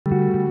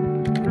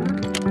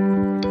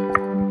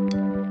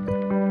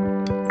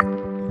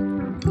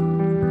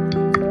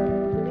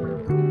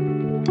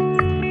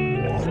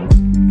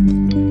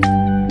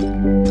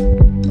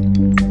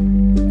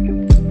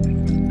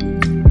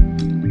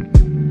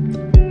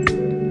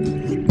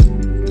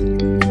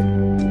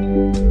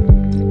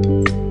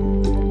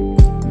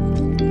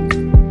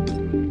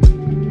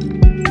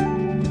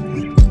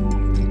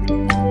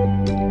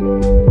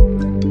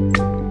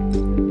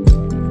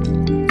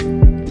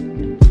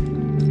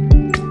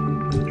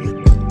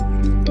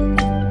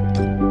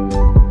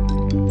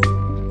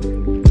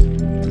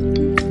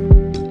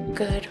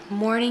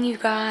morning, you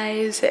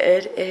guys.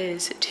 It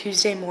is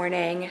Tuesday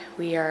morning.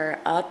 We are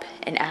up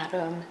and at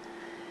 'em.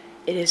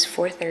 It is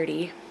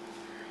 4:30.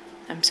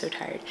 I'm so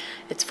tired.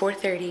 It's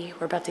 4:30.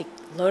 We're about to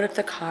load up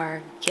the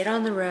car, get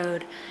on the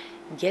road,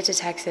 get to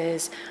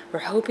Texas. We're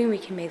hoping we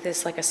can make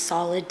this like a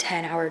solid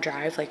 10-hour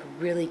drive, like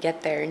really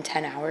get there in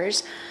 10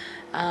 hours.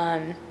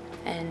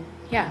 And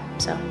yeah,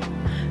 so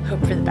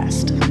hope for the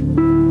best.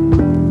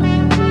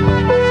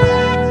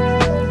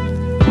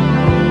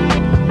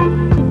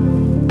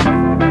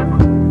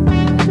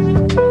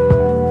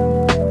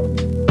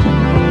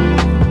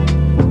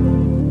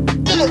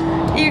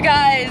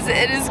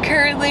 It is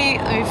currently,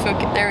 let me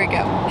focus, there we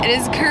go. It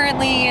is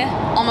currently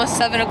almost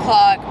 7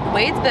 o'clock.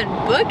 Wade's been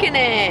booking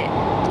it.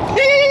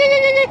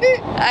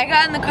 I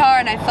got in the car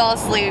and I fell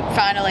asleep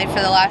finally for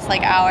the last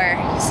like hour.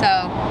 So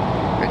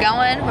we're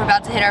going, we're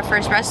about to hit our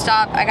first rest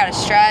stop. I gotta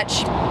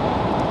stretch.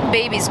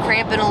 Baby's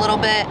cramping a little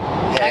bit.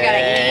 Head, I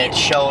gotta eat.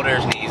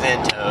 Shoulders, knees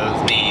and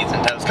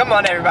toes. Come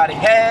on everybody,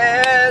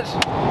 head.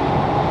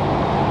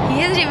 He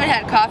hasn't even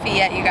had coffee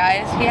yet, you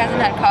guys. He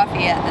hasn't had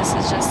coffee yet. This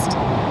is just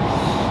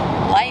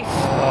life.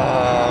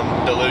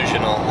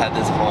 Delusional at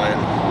this point.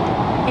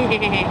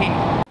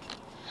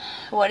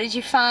 What did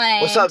you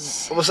find?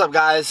 What's up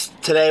guys?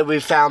 Today we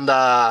found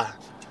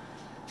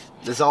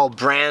this old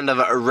brand of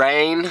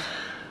rain.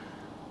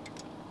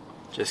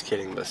 Just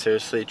kidding, but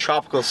seriously,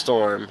 tropical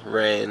storm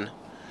rain.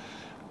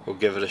 We'll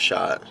give it a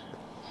shot.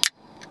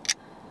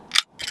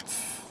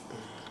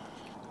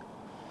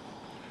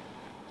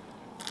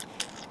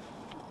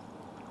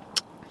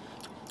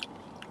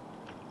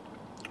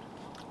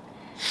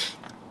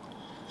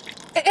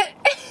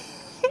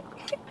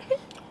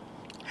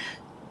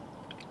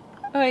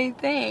 What do you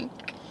think?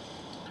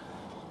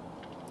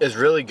 It's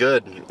really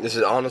good. This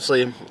is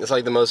honestly, it's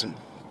like the most,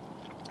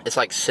 it's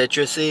like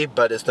citrusy,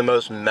 but it's the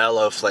most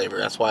mellow flavor.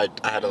 That's why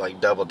I had to like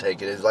double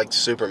take it. It's like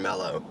super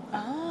mellow.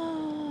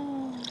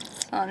 Oh,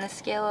 so on a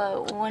scale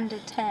of 1 to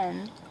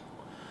 10.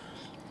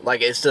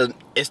 Like it's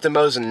the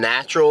most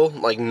natural,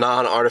 like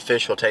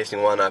non-artificial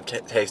tasting one I've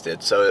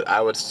tasted. So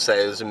I would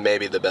say this is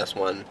maybe the best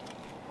one.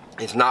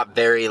 It's not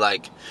very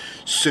like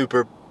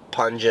super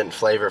pungent,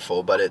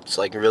 flavorful, but it's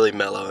like really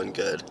mellow and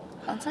good.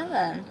 What's that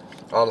then?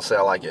 Honestly,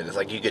 I like it. It's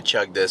like you could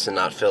chug this and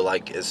not feel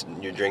like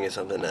you're drinking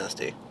something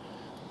nasty.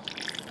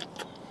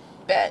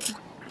 Bet.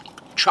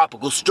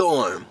 Tropical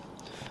storm.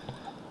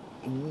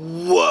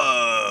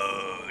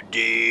 Whoa,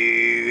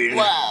 dude.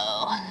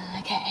 Whoa.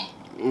 Okay.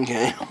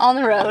 Okay. On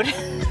the road.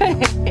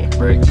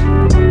 Break.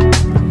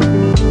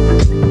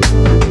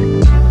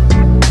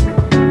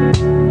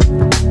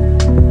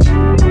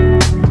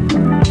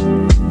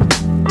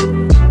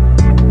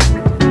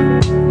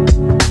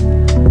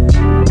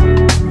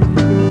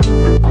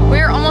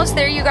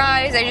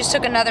 I just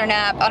took another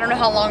nap. I don't know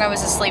how long I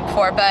was asleep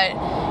for, but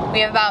we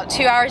have about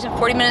 2 hours and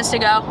 40 minutes to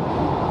go.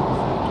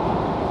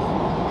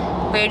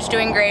 Wade's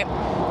doing great.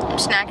 I'm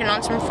snacking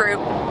on some fruit.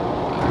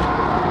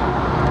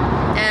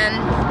 And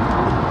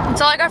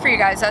that's all I got for you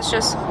guys. That's the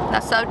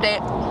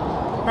update.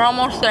 We're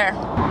almost there.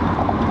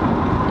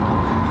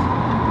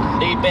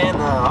 Deep in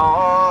the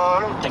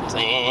heart of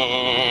Texas.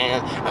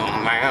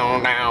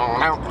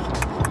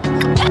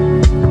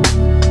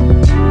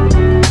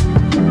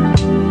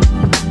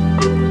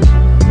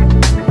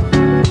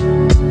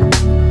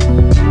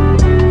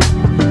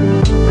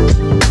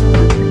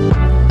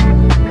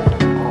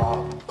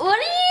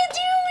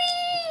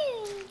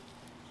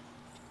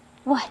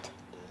 What?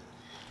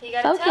 You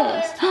gotta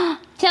focus.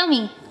 Tell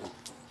me.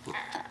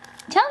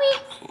 Tell me.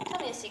 Tell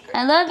me a secret.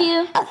 I love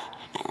you.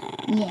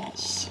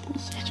 Yes.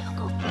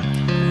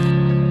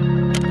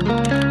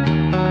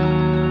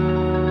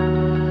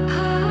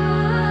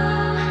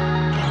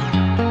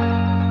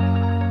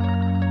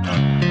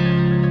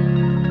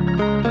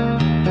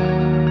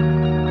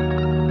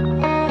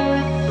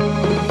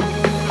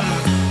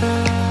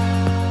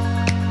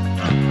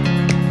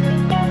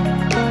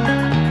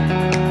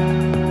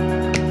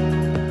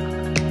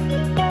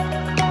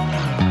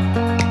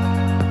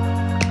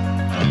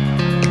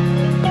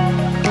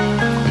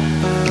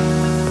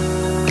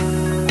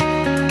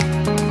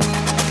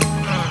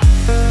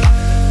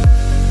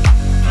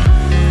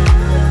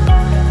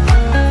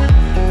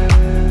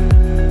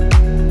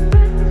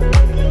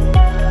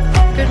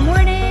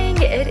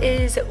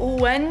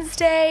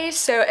 Wednesday,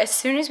 so as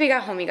soon as we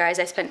got home, you guys,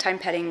 I spent time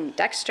petting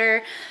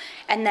Dexter,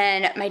 and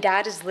then my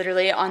dad is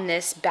literally on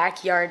this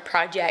backyard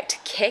project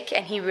kick,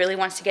 and he really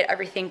wants to get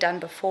everything done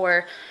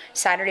before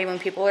Saturday when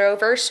people are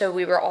over. So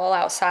we were all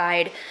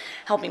outside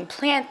helping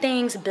plant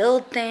things,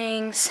 build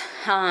things,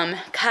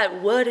 cut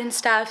wood and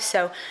stuff.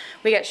 So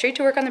we got straight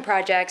to work on the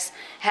projects,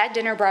 had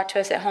dinner brought to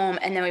us at home,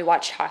 and then we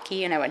watched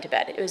hockey and I went to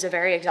bed. It was a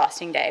very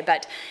exhausting day,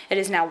 but it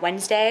is now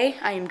Wednesday.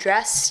 I am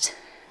dressed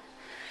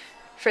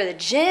for the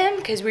gym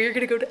because we're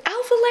gonna go to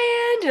Alpha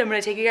Land, and I'm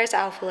gonna take you guys to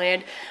Alpha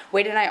Land.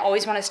 Wade and I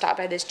always want to stop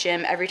by this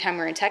gym every time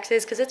we're in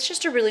Texas because it's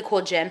just a really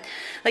cool gym.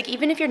 Like,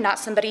 even if you're not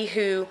somebody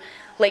who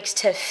likes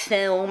to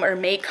film or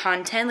make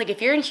content, like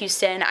if you're in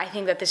Houston, I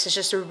think that this is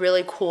just a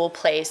really cool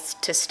place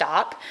to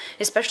stop,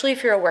 especially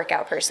if you're a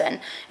workout person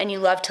and you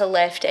love to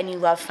lift and you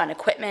love fun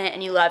equipment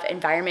and you love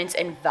environments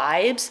and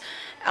vibes.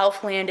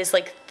 Elfland is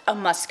like a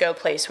must-go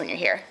place when you're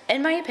here,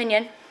 in my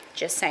opinion,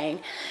 just saying.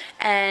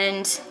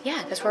 And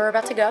yeah, that's where we're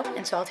about to go,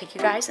 and so I'll take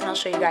you guys and I'll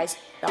show you guys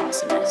the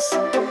awesomeness.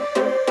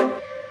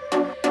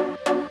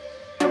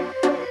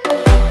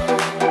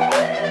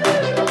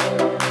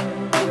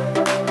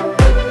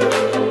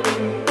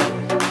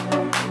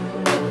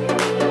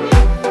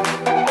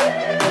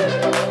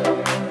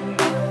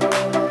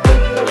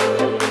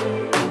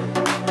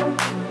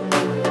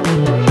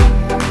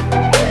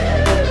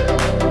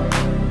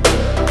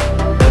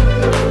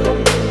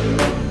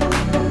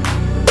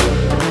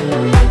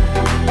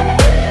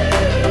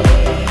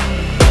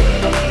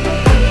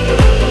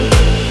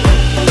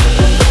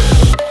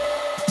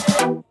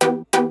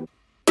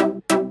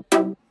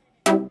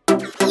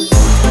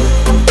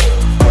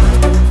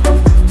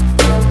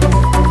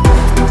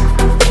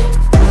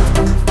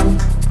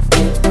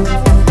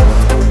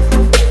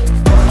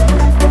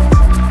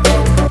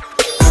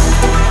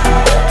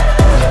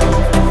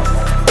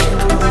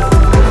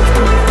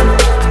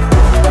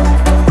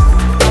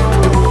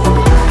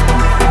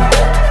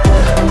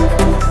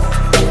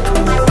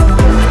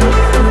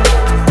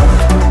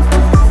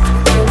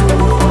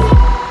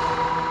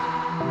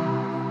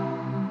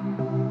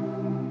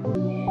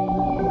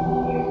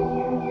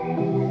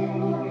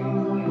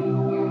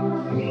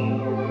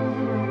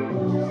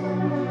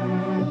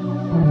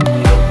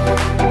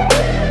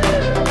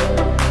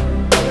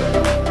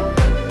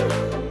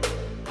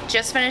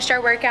 Just finished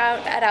our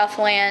workout at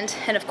Elfland,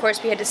 and of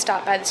course we had to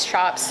stop by the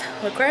shops.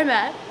 Look where I'm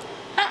at.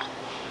 Ah.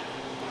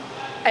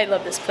 I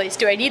love this place.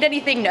 Do I need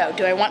anything? No.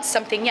 Do I want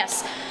something?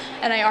 Yes.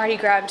 And I already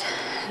grabbed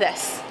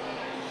this.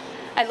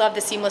 I love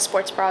the seamless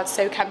sports bra. It's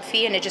so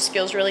comfy and it just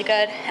feels really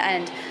good,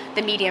 and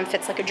the medium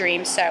fits like a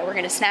dream. So we're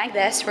gonna snag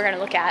this. We're gonna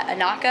look at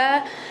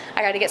Anaka.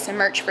 I gotta get some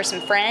merch for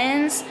some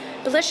friends.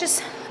 But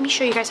let me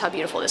show you guys how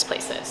beautiful this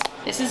place is.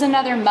 This is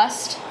another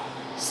must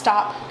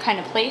stop kind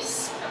of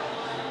place.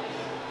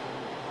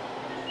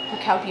 Look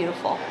how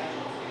beautiful.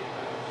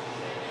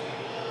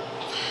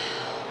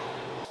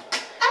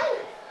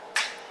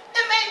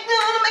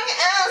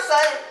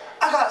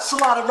 I got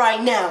Salada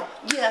right now.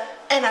 Yeah,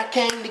 and I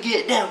came to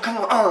get down. Come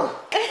on.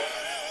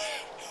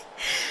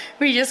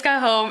 We just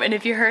got home, and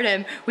if you heard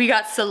him, we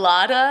got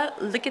Salada.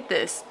 Look at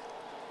this.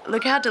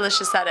 Look how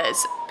delicious that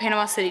is.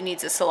 Panama City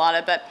needs a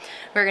Salada, but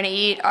we're gonna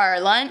eat our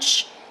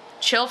lunch,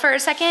 chill for a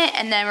second,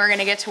 and then we're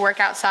gonna get to work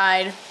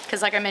outside,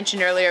 because like I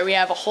mentioned earlier, we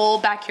have a whole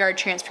backyard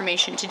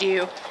transformation to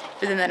do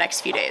within the next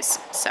few days.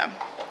 So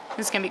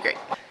it's gonna be great.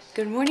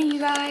 Good morning, you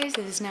guys.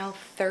 It is now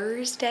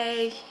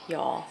Thursday.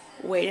 Y'all,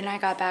 Wade and I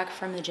got back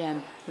from the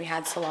gym. We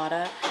had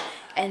Salada,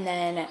 and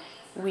then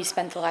we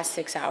spent the last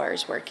 6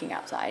 hours working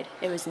outside.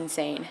 It was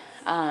insane.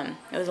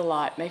 It was a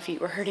lot. My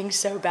feet were hurting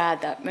so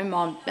bad that my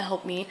mom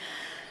helped me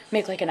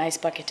make like an ice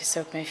bucket to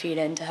soak my feet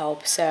in to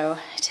help. So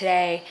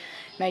today,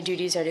 my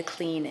duties are to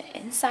clean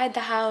inside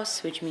the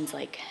house, which means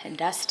like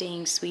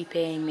dusting,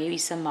 sweeping, maybe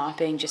some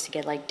mopping, just to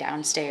get like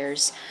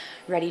downstairs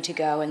ready to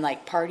go and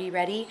like party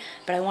ready.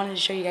 But I wanted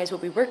to show you guys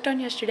what we worked on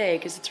yesterday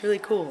because it's really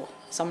cool.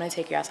 So I'm gonna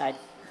take you outside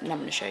and I'm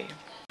gonna show you.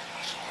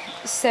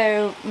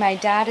 So my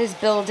dad is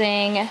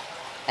building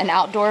an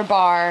outdoor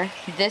bar.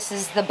 This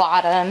is the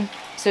bottom.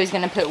 So he's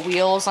gonna put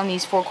wheels on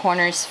these four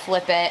corners,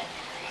 flip it,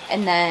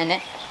 and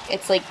then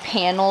it's like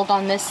paneled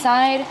on this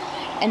side.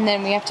 And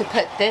then we have to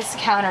put this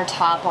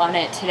countertop on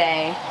it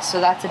today. So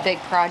that's a big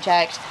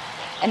project.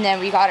 And then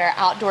we got our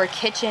outdoor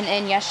kitchen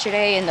in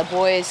yesterday and the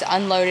boys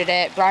unloaded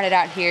it, brought it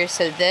out here.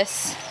 So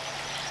this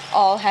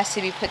all has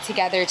to be put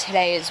together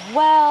today as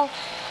well.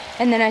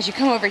 And then as you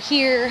come over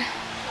here,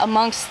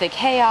 amongst the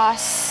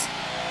chaos,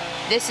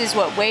 this is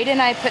what Wade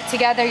and I put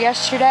together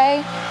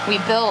yesterday. We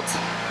built,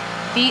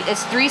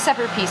 it's 3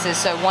 separate pieces.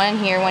 So one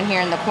here,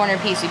 and the corner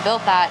piece. We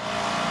built that,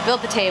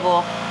 built the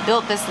table,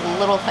 built this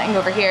little thing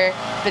over here.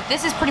 But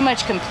this is pretty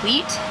much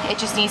complete. It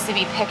just needs to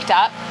be picked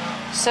up.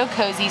 So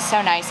cozy,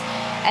 so nice.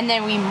 And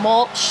then we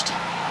mulched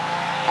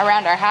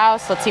around our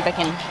house. Let's see if I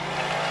can,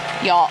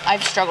 y'all,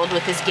 I've struggled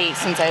with this gate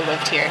since I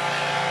lived here.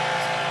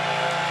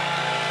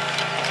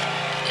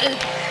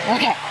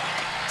 Okay,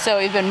 so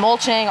we've been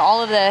mulching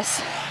all of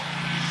this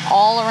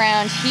all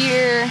around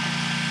here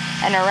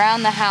and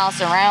around the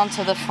house, around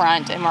to the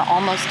front, and we're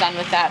almost done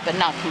with that, but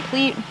not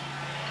complete.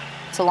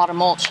 It's a lot of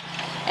mulch.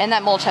 And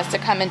that mulch has to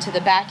come into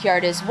the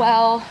backyard as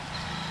well,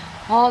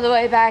 all the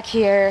way back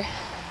here,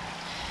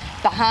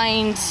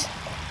 behind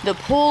the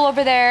pool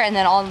over there, and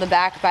then all in the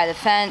back by the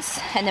fence.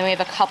 And then we have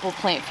a couple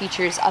plant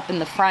features up in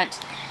the front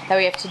that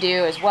we have to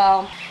do as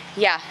well.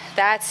 Yeah,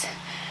 that's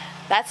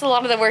a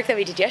lot of the work that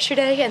we did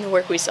yesterday and the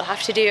work we still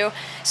have to do.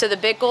 So the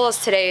big goal is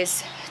today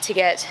is to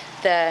get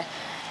the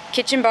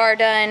kitchen bar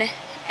done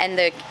and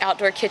the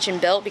outdoor kitchen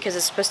built because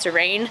it's supposed to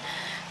rain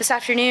this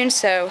afternoon.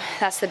 So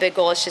that's the big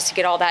goal, is just to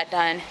get all that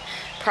done.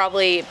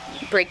 Probably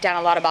break down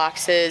a lot of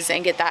boxes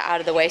and get that out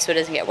of the way so it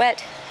doesn't get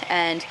wet,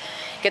 and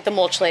get the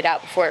mulch laid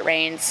out before it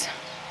rains.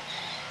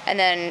 and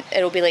then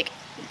it'll be like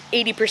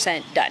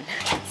 80% done.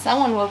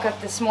 Someone woke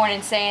up this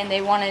morning saying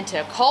they wanted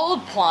to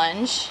cold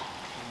plunge.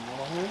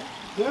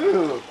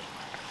 Who?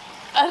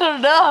 I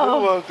don't know.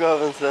 Who woke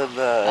up and said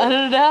that? I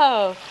don't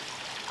know.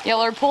 Yeah,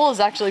 our pool is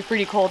actually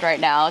pretty cold right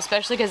now,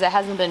 especially because it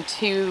hasn't been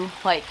too,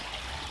 like,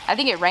 I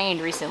think it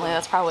rained recently,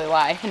 that's probably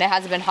why. And it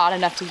hasn't been hot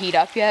enough to heat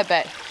up yet,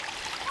 but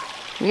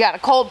we got a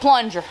cold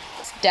plunger.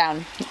 It's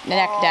down,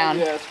 neck down.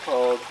 Yeah, it's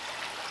cold.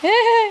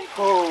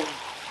 Cold.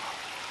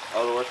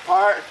 Oh, the worst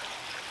part?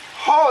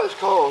 Oh, it's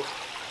cold.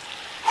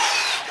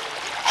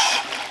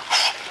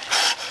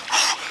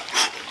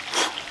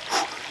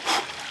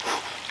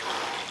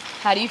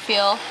 How do you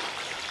feel?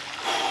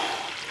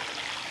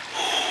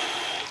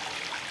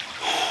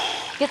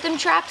 Get them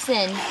traps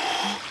in.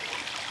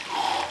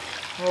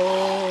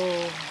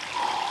 Oh.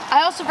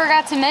 I also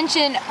forgot to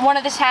mention one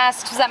of the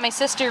tasks was that my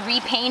sister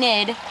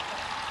repainted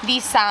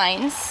these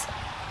signs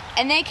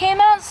and they came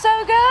out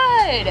so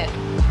good.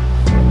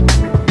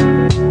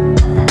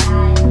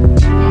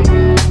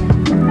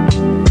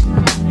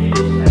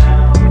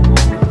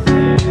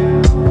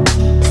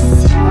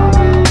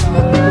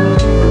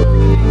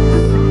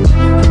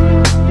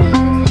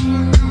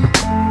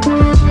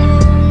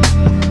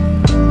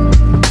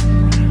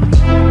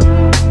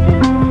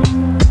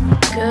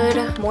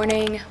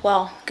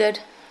 Well, good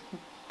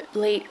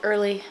late,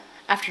 early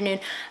afternoon.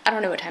 I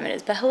don't know what time it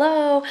is, but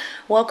hello,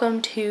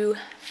 welcome to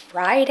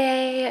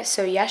Friday.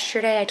 So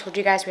yesterday I told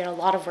you guys we had a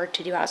lot of work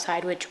to do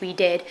outside, which we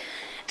did,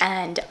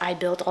 and I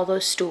built all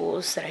those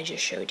stools that I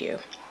just showed you.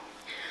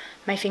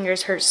 My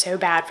fingers hurt so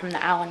bad from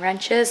the Allen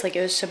wrenches, like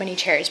it was so many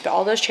chairs, but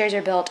all those chairs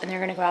are built and they're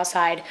gonna go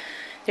outside.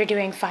 They're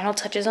doing final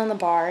touches on the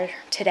bar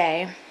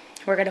today.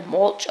 We're gonna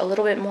mulch a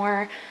little bit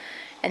more.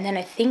 And then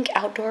I think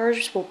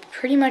outdoors will be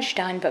pretty much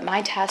done, but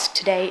my task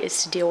today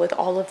is to deal with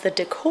all of the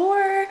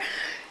decor.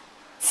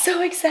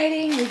 So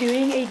exciting, we're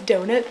doing a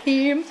donut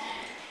theme.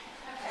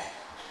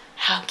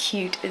 How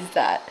cute is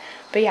that?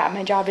 But yeah,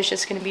 my job is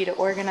just gonna be to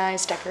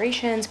organize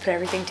decorations, put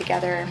everything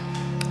together,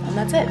 and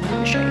that's it. Let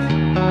me show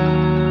you.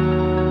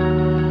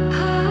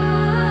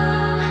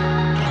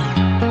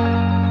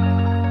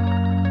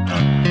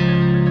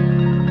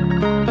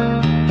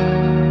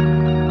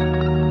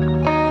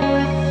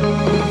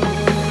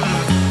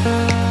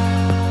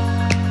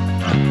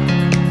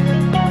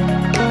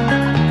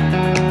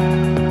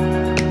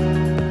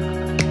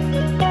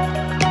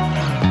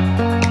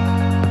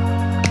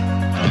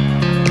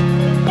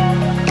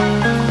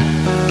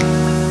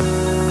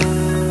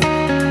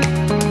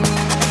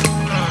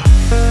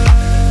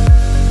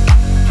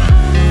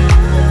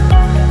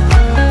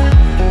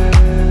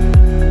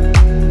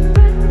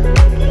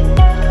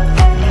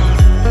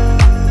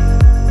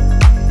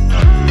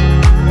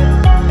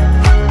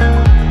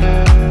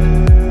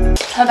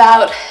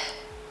 About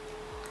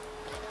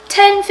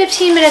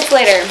 10-15 minutes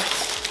later,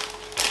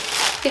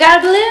 we got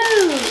a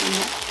balloon.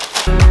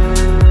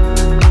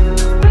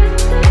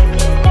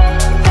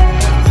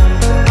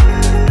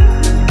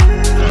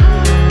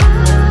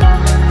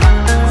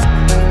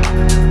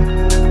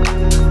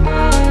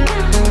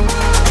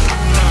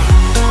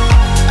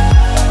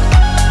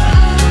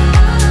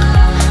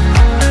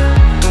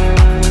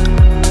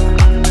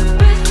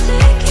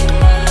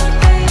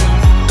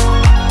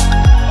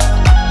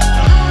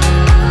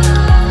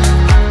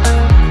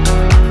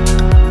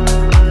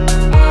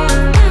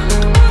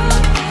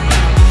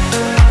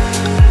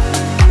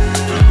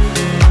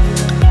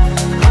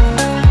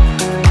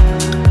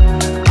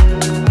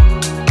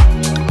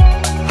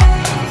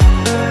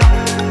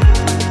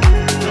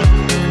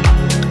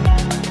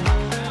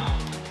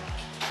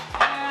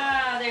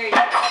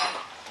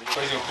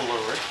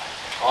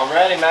 I'm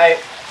ready, mate.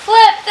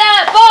 Flip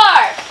that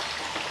bar!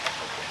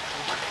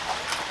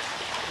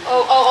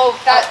 Oh,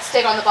 that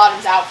stick on the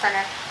bottom's out,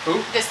 Ferner.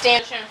 Who? The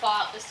stand shouldn't fall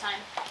out this time.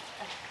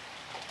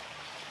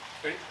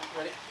 Ready?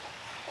 Ready?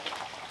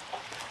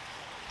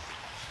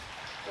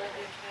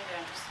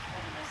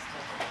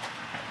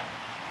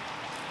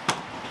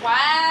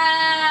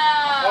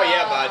 Wow! Oh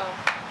yeah, bud.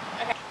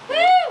 Okay.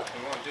 Woo! We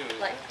won't do it.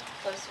 Like,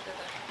 closer to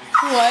the...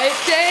 What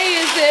day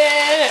is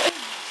it?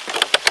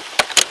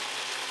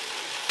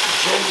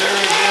 Gender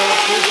reveal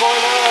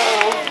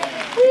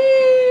 2.0. Woo!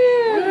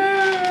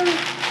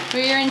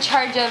 We are in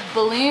charge of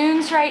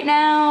balloons right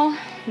now.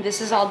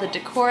 This is all the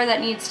decor that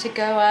needs to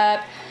go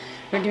up.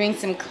 We're doing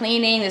some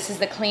cleaning. This is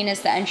the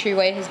cleanest the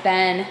entryway has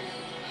been.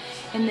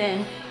 And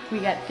then we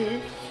got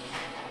this.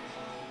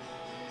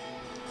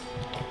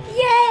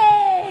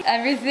 Yay!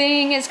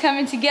 Everything is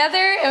coming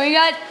together and we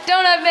got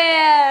Donut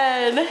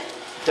Man!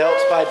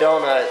 Delts by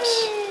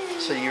donuts.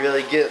 So you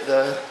really get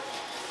the,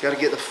 gotta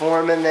get the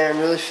form in there and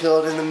really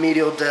fill it in the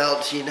medial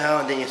delts, you know,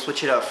 and then you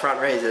switch it up, front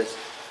raises.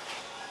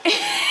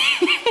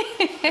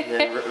 And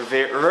then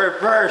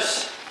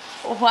reverse.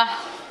 Wow.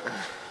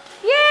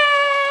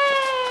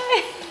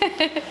 Yay!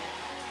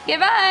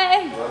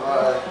 Goodbye.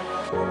 Bye-bye.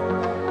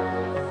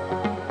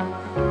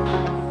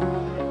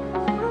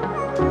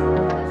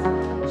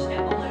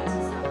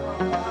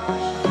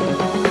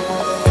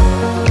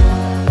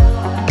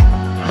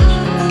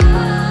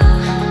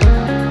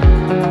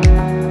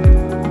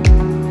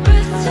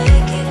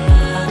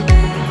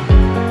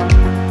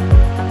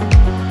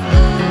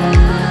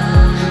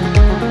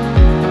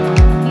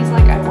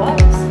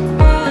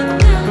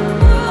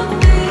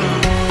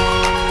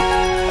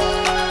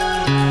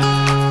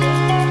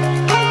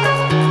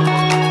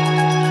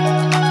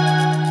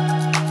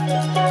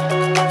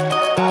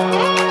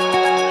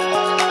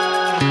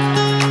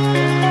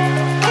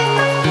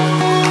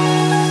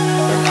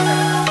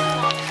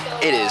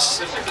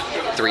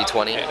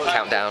 20,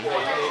 countdown.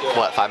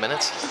 What, 5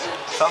 minutes?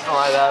 Something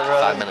like that,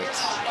 bro. 5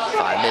 minutes.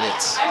 5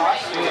 minutes.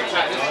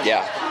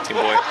 Yeah, team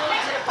boy.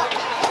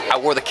 I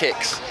wore the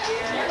kicks.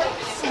 I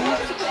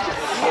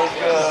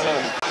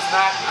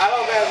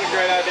don't think that's a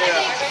great idea.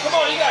 Come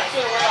on, you guys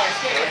spin around.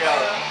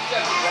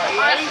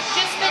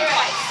 Just spin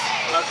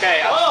twice.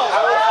 Okay. Alright,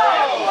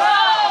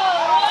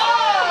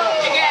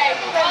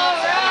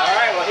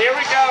 well here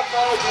we go,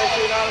 folks. Make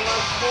sure you're not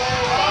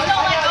enough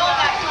Don't let go of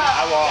that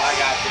club. I won't, I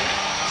got you.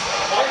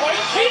 What are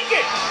you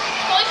peeking?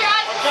 Close your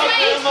eyes and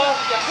swing.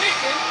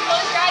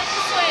 Close your eyes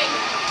and swing.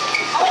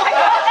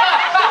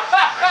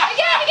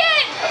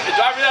 Again.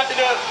 Do I really have to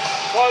do it?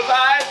 Close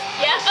eyes?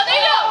 Yeah. Oh, there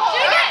you go. Do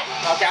it again.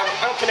 Okay,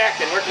 I'm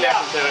connecting. We're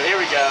connecting to it. Here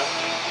we go.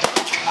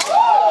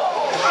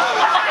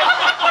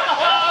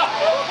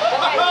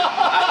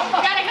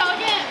 Gotta go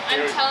again.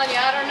 I'm telling you,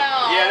 I don't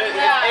know.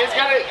 Yeah, it's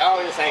gotta. Oh,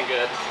 this ain't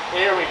good.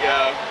 Here we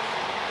go.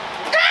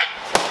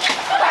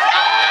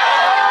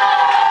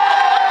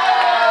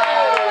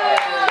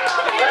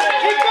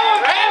 Keep going,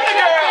 grab the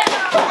girl.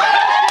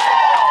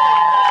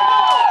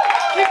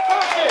 Keep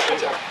pushing.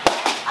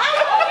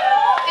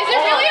 Is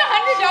there really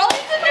 $100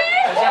 in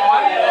there?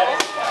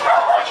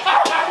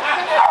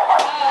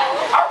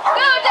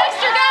 Go,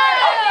 Dexter, go!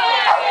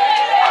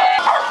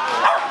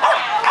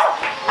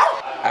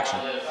 Action.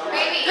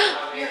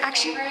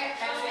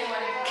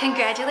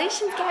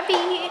 Congratulations,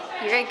 Gabby.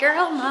 You're a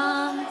girl,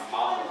 Mom.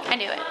 I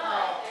knew it.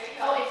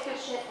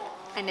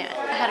 I knew it.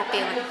 I had a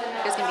feeling it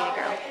was gonna be a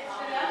girl.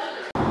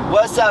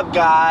 What's up,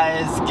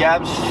 guys?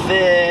 Gab's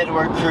fit.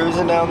 We're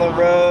cruising down the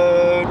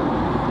road.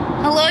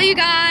 Hello, you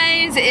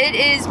guys. It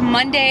is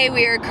Monday.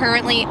 We are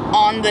currently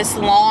on this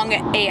long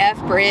AF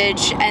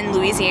bridge in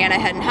Louisiana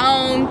heading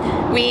home.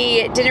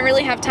 We didn't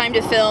really have time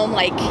to film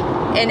like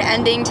an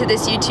ending to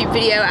this YouTube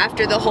video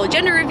after the whole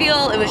gender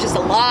reveal. It was just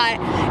a lot,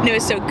 and it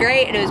was so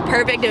great, and it was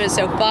perfect, it was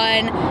so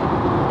fun.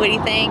 What do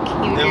you think?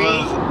 You agree? It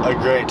was a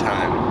great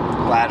time.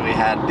 Glad we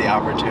had the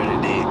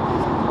opportunity.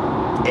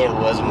 It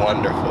was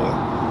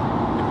wonderful.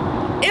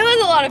 It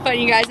was a lot of fun,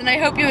 you guys, and I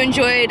hope you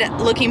enjoyed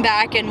looking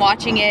back and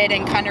watching it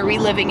and kind of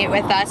reliving it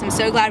with us. I'm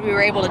so glad we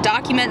were able to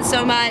document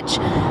so much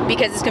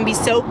because it's gonna be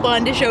so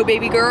fun to show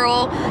baby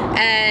girl.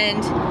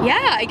 And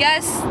yeah, I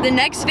guess the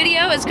next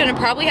video is gonna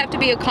probably have to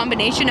be a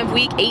combination of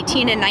week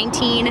 18 and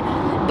 19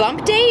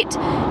 bump date,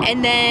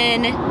 and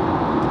then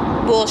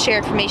we'll share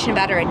information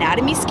about our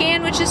anatomy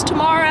scan, which is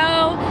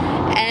tomorrow,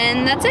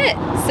 and that's it.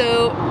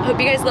 So hope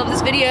you guys love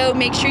this video.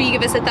 Make sure you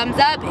give us a thumbs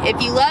up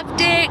if you loved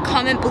it.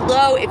 Comment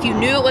below if you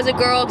knew it was a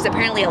girl, because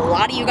apparently a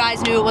lot of you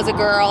guys knew it was a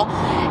girl.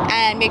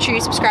 And make sure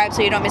you subscribe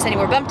so you don't miss any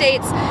more bump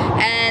dates.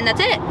 And that's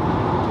it.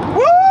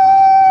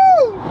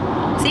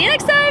 Woo! See you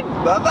next time.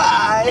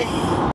 Bye-bye.